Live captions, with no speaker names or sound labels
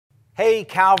Hey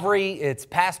Calvary, it's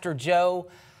Pastor Joe.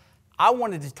 I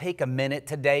wanted to take a minute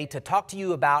today to talk to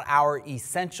you about our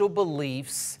essential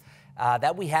beliefs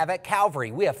that we have at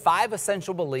Calvary. We have 5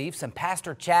 essential beliefs, and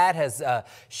Pastor Chad has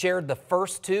shared the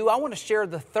first 2. I want to share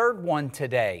the third one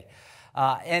today.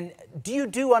 And you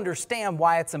do understand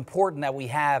why it's important that we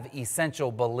have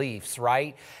essential beliefs,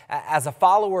 right? As a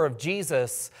follower of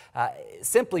Jesus,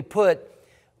 simply put,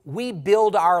 we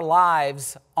build our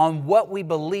lives on what we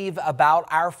believe about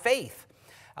our faith.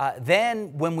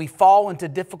 Then when we fall into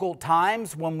difficult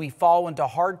times, when we fall into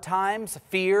hard times,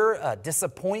 fear,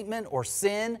 disappointment, or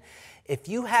sin, if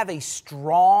you have a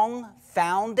strong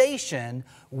foundation,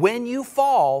 when you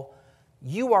fall,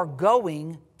 you are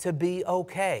going to be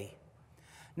okay.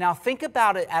 Now think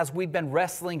about it as we've been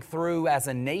wrestling through as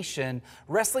a nation,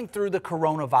 wrestling through the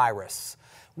coronavirus.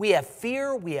 We have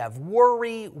fear, we have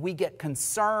worry, we get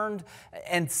concerned,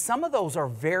 and some of those are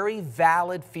very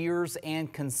valid fears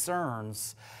and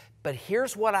concerns. But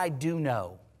here's what I do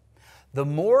know. The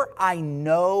more I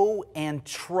know and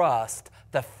trust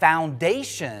the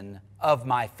foundation of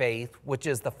my faith, which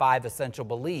is the 5 essential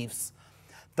beliefs,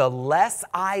 the less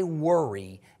I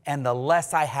worry and the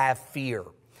less I have fear.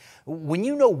 When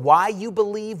you know why you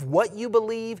believe what you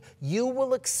believe, you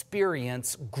will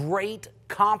experience great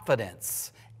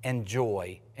confidence and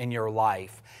joy in your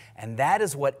life. And that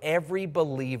is what every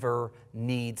believer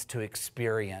needs to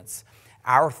experience.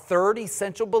 Our third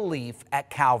essential belief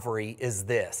at Calvary is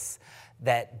this: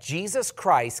 that Jesus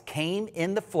Christ came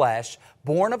in the flesh,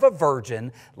 born of a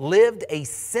virgin, lived a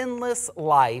sinless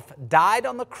life, died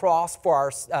on the cross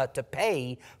to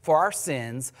pay for our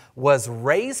sins, was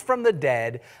raised from the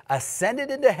dead, ascended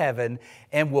into heaven,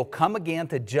 and will come again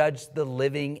to judge the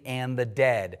living and the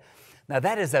dead. Now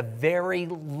that is a very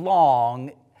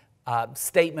long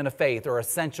statement of faith or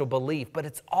essential belief, but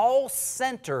it's all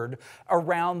centered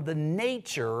around the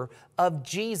nature of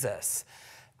Jesus.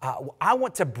 I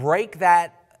want to break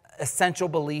that essential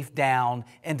belief down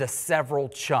into several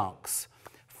chunks.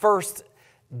 First,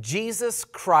 Jesus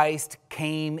Christ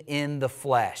came in the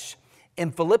flesh.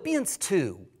 In Philippians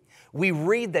 2, we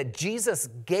read that Jesus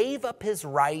gave up his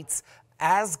rights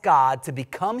as God to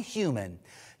become human.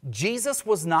 Jesus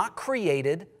was not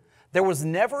created. There was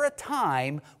never a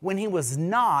time when he was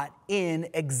not in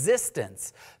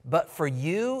existence. But for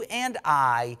you and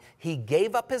I, he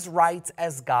gave up his rights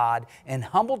as God and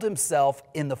humbled himself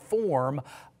in the form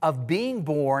of being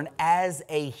born as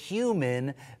a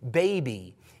human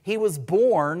baby. He was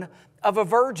born of a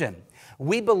virgin.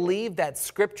 We believe that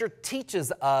Scripture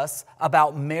teaches us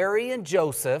about Mary and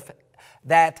Joseph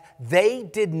that they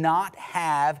did not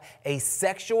have a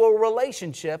sexual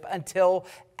relationship until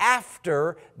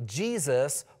after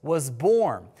Jesus was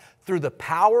born. Through the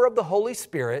power of the Holy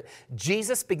Spirit,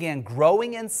 Jesus began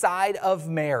growing inside of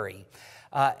Mary,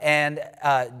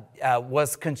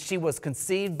 she was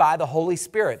conceived by the Holy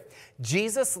Spirit.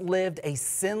 Jesus lived a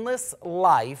sinless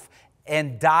life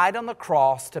and died on the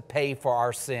cross to pay for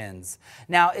our sins.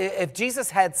 Now, if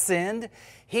Jesus had sinned,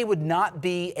 he would not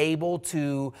be able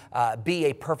to be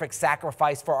a perfect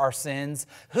sacrifice for our sins.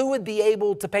 Who would be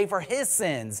able to pay for his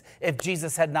sins if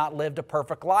Jesus had not lived a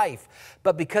perfect life?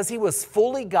 But because he was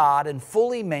fully God and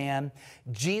fully man,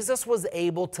 Jesus was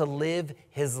able to live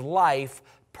his life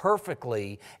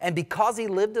perfectly. And because he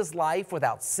lived his life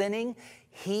without sinning,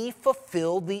 he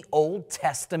fulfilled the Old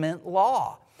Testament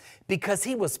law. Because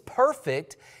he was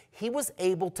perfect, he was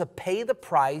able to pay the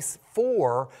price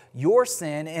for your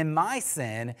sin and my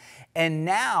sin. And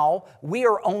now we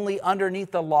are only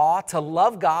underneath the law to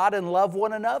love God and love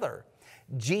one another.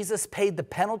 Jesus paid the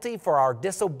penalty for our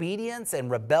disobedience and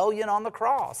rebellion on the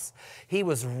cross. He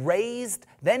was raised,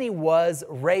 then he was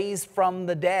raised from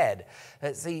the dead.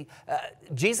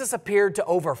 Jesus appeared to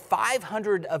over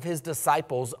 500 of his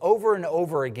disciples over and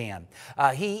over again.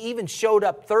 He even showed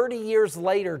up 30 years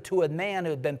later to a man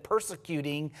who had been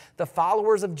persecuting the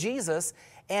followers of Jesus,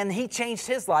 and he changed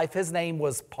his life. His name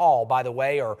was Paul, by the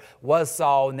way, or was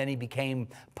Saul, and then he became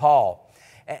Paul.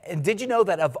 And did you know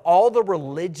that of all the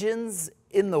religions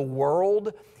in the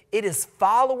world, it is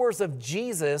followers of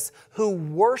Jesus who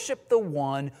worship the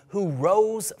one who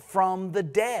rose from the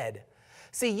dead?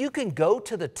 See, you can go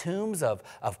to the tombs of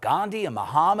Gandhi and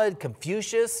Muhammad,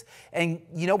 Confucius, and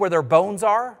you know where their bones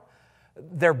are?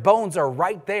 Their bones are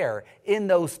right there in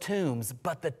those tombs.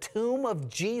 But the tomb of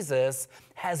Jesus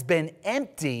has been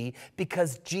empty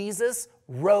because Jesus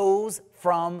rose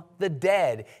from the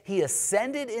dead. He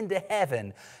ascended into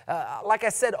heaven. Like I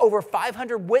said, over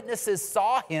 500 witnesses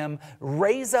saw him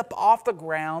raise up off the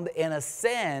ground and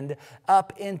ascend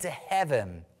up into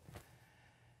heaven.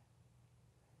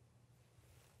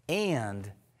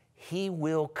 And he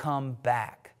will come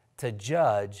back to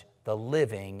judge the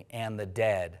living and the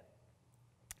dead.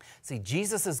 See,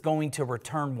 Jesus is going to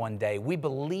return one day. We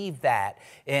believe that.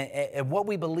 And what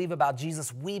we believe about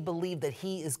Jesus, we believe that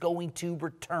He is going to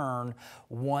return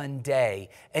one day.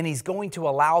 And He's going to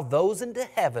allow those into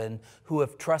heaven who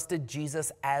have trusted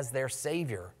Jesus as their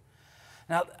Savior.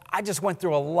 Now, I just went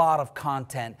through a lot of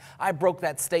content. I broke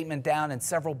that statement down in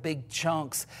several big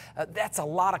chunks. That's a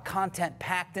lot of content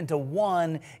packed into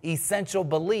one essential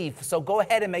belief. So go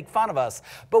ahead and make fun of us.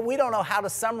 But we don't know how to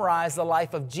summarize the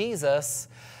life of Jesus.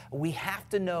 We have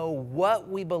to know what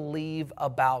we believe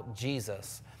about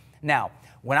Jesus. Now,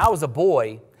 when I was a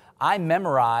boy, I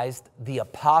memorized the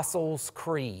Apostles'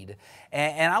 Creed.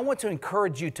 And I want to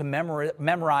encourage you to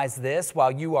memorize this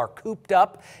while you are cooped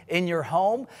up in your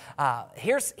home.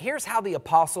 Here's how the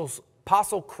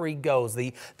Apostle Creed goes.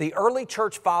 The early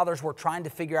church fathers were trying to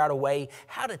figure out a way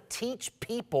how to teach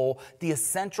people the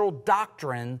essential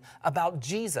doctrine about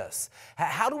Jesus.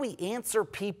 How do we answer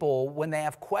people when they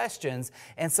have questions?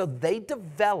 And so they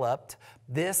developed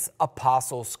this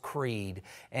Apostles' Creed.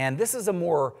 And this is a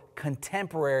more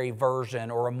contemporary version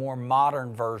or a more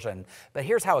modern version. But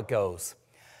here's how it goes.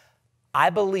 I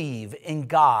believe in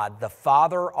God, the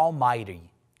Father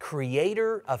Almighty,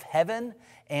 creator of heaven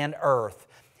and earth,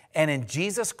 and in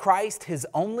Jesus Christ, His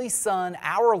only Son,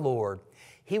 our Lord.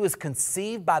 He was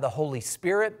conceived by the Holy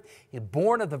Spirit. He was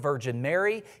born of the Virgin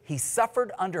Mary. He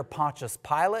suffered under Pontius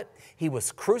Pilate. He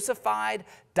was crucified,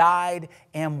 died,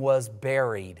 and was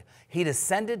buried. He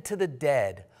descended to the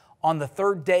dead. On the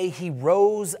third day, He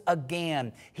rose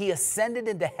again. He ascended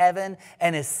into heaven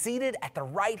and is seated at the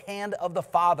right hand of the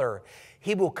Father.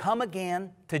 He will come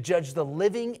again to judge the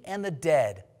living and the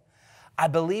dead. I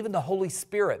believe in the Holy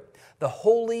Spirit, the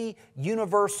holy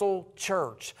universal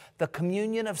church, the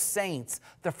communion of saints,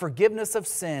 the forgiveness of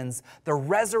sins, the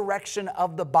resurrection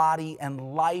of the body,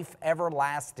 and life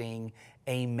everlasting.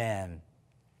 Amen.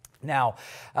 Now,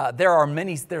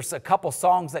 there's a couple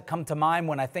songs that come to mind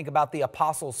when I think about the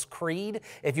Apostles' Creed,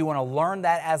 if you want to learn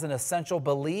that as an essential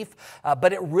belief,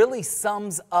 but it really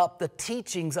sums up the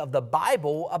teachings of the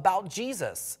Bible about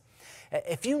Jesus.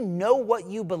 If you know what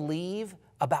you believe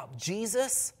about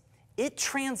Jesus, it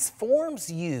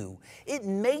transforms you. It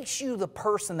makes you the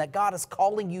person that God is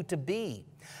calling you to be.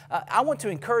 I want to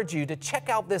encourage you to check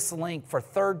out this link for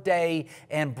Third Day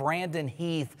and Brandon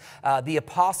Heath, the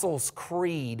Apostles'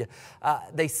 Creed.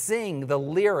 They sing the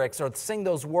lyrics or sing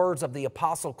those words of the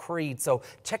Apostle Creed. So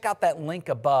check out that link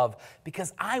above,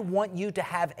 because I want you to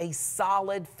have a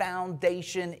solid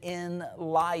foundation in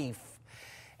life.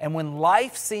 And when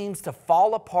life seems to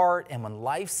fall apart and when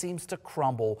life seems to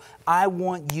crumble, I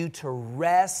want you to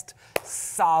rest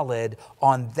solid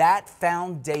on that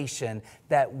foundation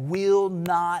that will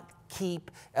not keep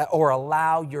or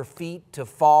allow your feet to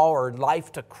fall or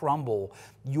life to crumble.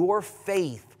 Your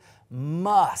faith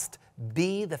must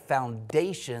be the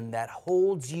foundation that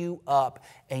holds you up,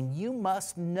 and you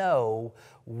must know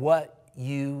what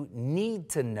you need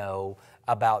to know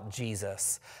about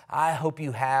Jesus. I hope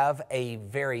you have a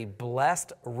very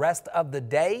blessed rest of the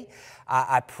day.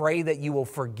 I pray that you will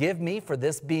forgive me for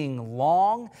this being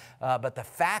long, but the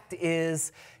fact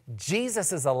is,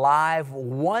 Jesus is alive.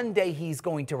 One day He's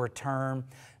going to return.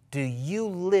 Do you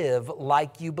live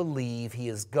like you believe He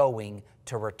is going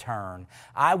to return?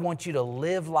 I want you to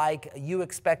live like you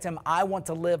expect Him. I want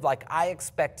to live like I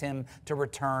expect Him to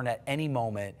return at any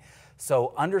moment.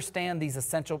 So understand this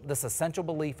essential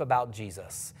belief about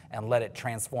Jesus and let it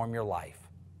transform your life.